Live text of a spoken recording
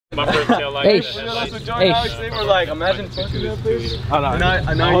My first tail light. Hey, That's what hey, We're like, imagine fucking up this.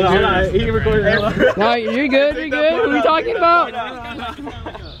 I know. He recorded it. no, you're good. You're good. What are we talking about?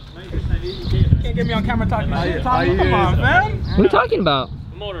 Can't get me on camera talking shit. Come on, man. What are we talking about?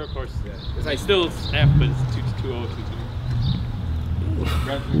 The motor, of course. It's like still F, but it's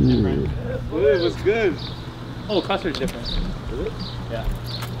 22022. It was good. Oh, cluster's different. Is it? Yeah.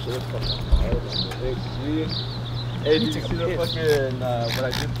 Hey, did you see the fucking what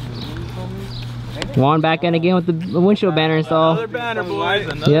I did to the movies, homie? Juan back in again with the windshield banner install. Another banner, boys.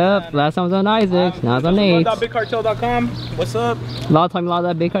 Yep, last time was on Isaacs, now it's on Nate's. Bigcartel.com. What's up?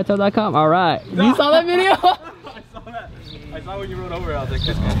 Log.bigcartel.com. Alright. You saw that video? I saw when you rode over. I was like,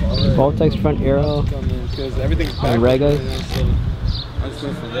 this guy. Voltex front arrow. Because everything's back. And Rega. I'm just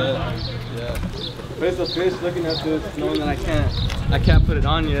for that. Yeah. But it's a fish looking at this, knowing that I can't put it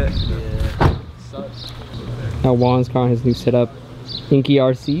on yet. Yeah. Sucks. Now Juan's car on his new setup. Inky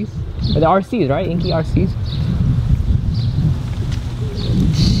RCs. Or the RCs, right? Inky RCs.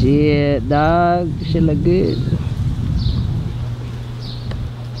 Shit, dog. Shit look good.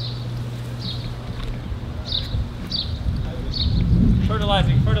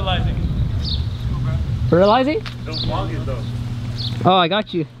 Fertilizing. Fertilizing? Don't vlog it though. Oh, I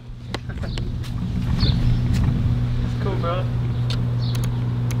got you. It's cool, bro.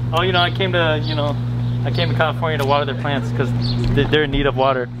 Oh, I came to California to water their plants because they're in need of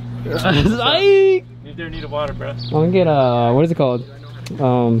water. Psych! They're in need of water, bro. I'm gonna get what is it called?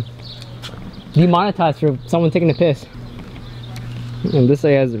 Demonetized for someone taking a piss. And this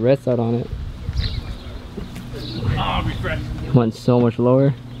thing has the red side on it. Oh, refresh. Went so much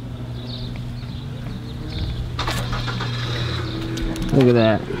lower. Look at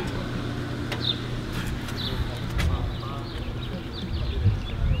that.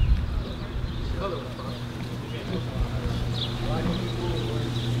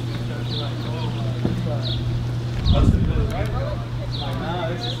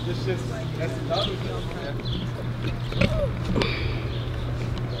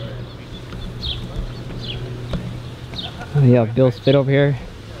 Yeah, Bill's fit over here.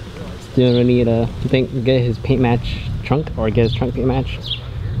 Still gonna need to get his paint match trunk or get his trunk paint match.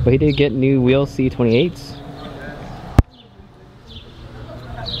 But he did get new wheel C28s.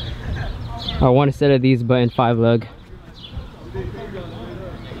 I want a set of these, but in 5 lug.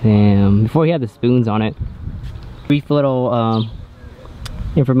 Damn! Before he had the spoons on it. Brief little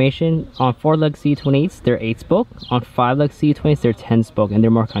information on 4 lug C28s. They're 8 spoke. On 5 lug C28s, they're 10 spoke, and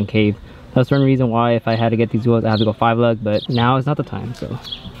they're more concave. That's one reason why if I had to get these wheels, I have to go 5 lug, but now is not the time, so.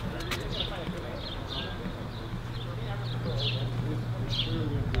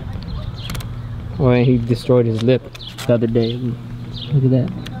 Oh, and he destroyed his lip the other day. Look at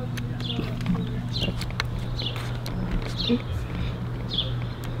that.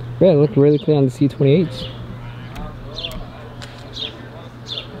 Yeah, it looked really clean on the C28s.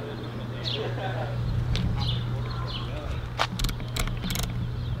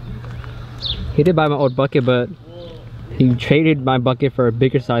 He did buy my old bucket, but he traded my bucket for a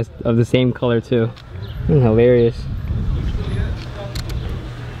bigger size of the same color too. Hilarious.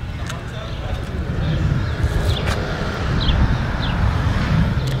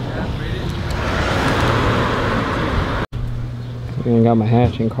 I got my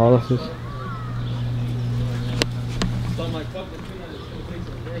hatch and Carlos's.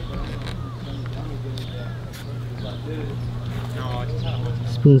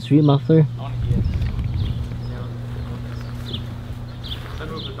 Spoon Street muffler.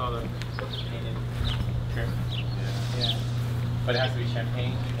 But it has to be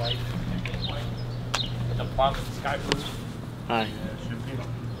champagne white. With the plum sky blue. Hi.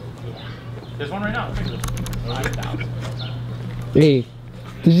 There's one right now. Hey,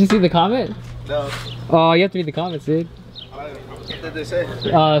 did you see the comment? No. Oh, you have to read the comments, dude. What did they say?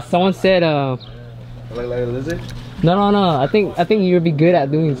 Someone said, Like a lizard? no. I think you would be good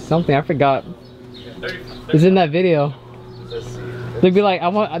at doing something. I forgot. It's in that video. Let's see. They'd be like,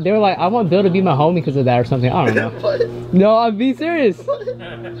 they were like, I want Bill to be my homie because of that or something. I don't know. What? No, I'm being serious.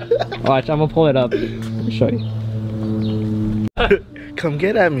 Watch, I'm gonna pull it up. I'll show you. Come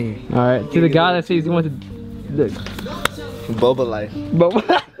get at me. All right, to the guy that says he wants to. Boba life. But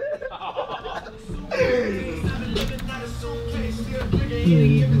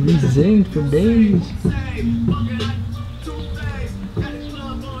he's singing for days.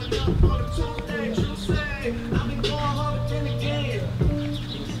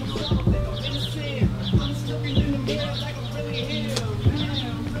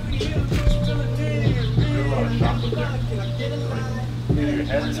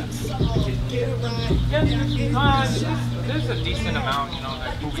 This a decent amount, you know,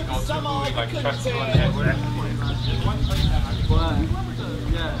 like who we go to, who we like trust to go ahead with.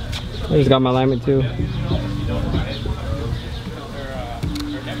 I just got my alignment too.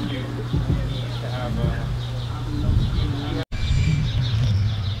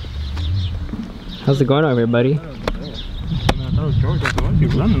 How's it going over here, buddy? I thought it was George. I thought you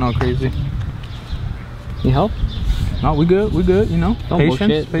running all crazy. Need help? No, we good, you know. Don't patience,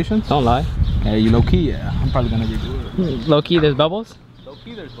 bullshit. patience. Don't lie. Hey, you low key, yeah. I'm probably gonna redo it. Low key, there's bubbles? Low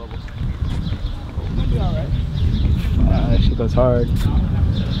key, there's bubbles. Might be alright. That shit goes hard.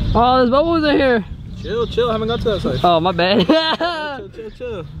 Oh, there's bubbles in here. Chill, chill. I haven't got to that side. Oh, my bad.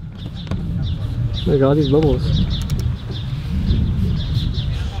 Chill. Look at all these bubbles.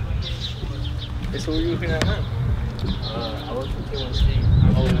 Hey, so what are you looking at now? I was looking at Steve.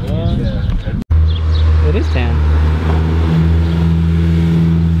 Oh, yeah. It is tan.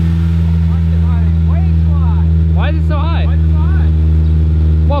 Why is it so high?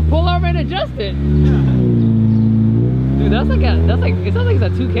 Well, pull over and adjust it. Dude, that's like it sounds like it's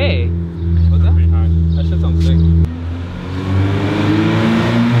at 2K. What's that? That shit sounds sick.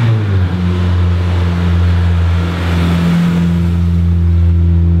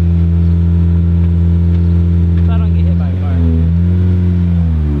 So I don't get hit by a car.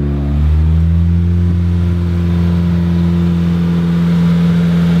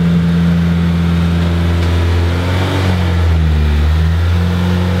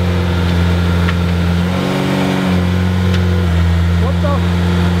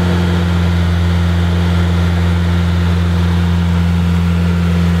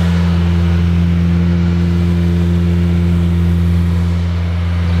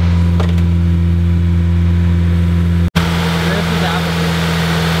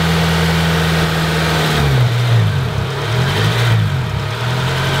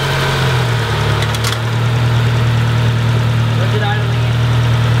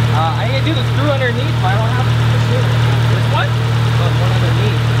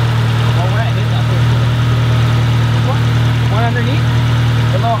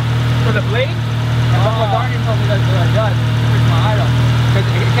 For the blade? And Uncle Darnian told me that to adjust with my idle. Because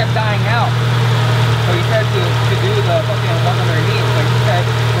it kept dying out. So he said to do the fucking one underneath. But he said,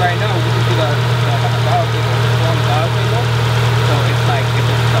 right now we can do the fucking dial table. On the dial table. So it's like, if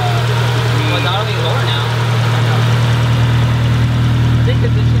it's Well, that'll be lower now. I know. I think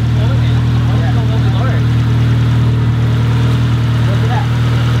because this shit's flowing in. It's a little bit lower. What's it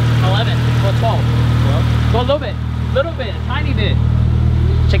at? 11. Well, 12. Go a little bit, a tiny bit.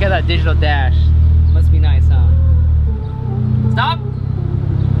 Check out that digital dash. Must be nice, huh? Stop.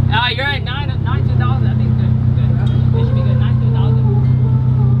 You're at 9,000. I think good. Good. It should be good.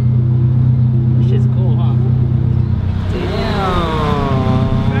 9,000. This shit's cool, huh?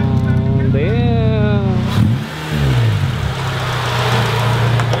 Damn.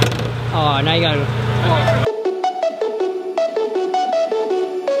 Oh, now you gotta. Oh.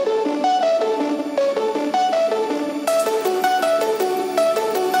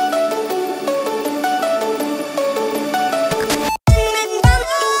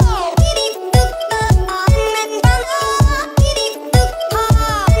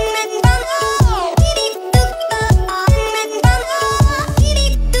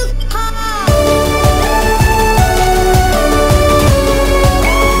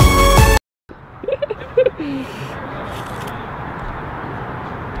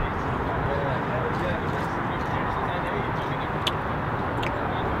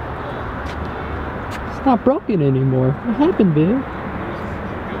 It's not broken anymore. What happened, Bill?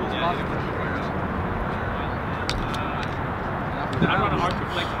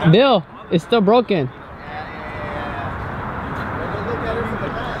 Bill, it's still broken.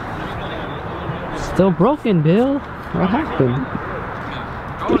 Still broken, Bill. What happened?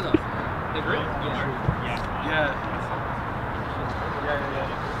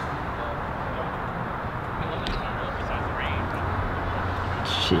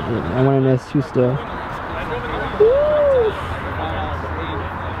 Shit, I want an S2 still. Woo!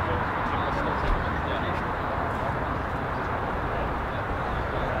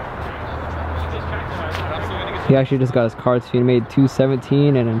 He actually just got his cards. He made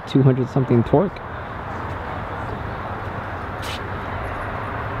 217 and then 200 something torque.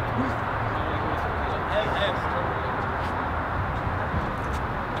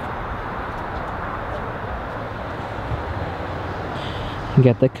 You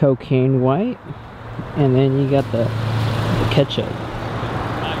got the cocaine white, and then you got the ketchup,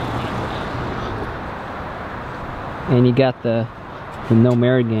 and you got the no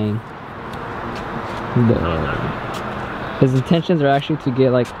merit gang. His intentions are actually to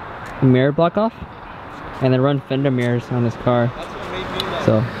get like a mirror block off, And then run fender mirrors on this car. That's what made me like.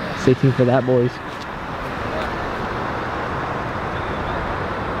 So stay tuned for that, boys.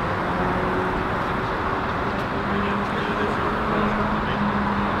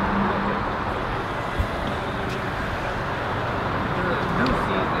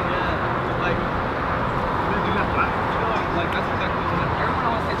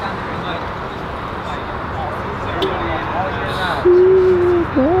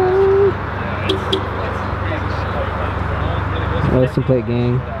 License plate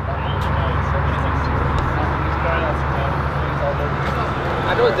gang.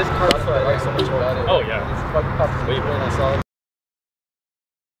 I know this car. That's what I like so much about it. Oh yeah. It's fucking way more than I saw.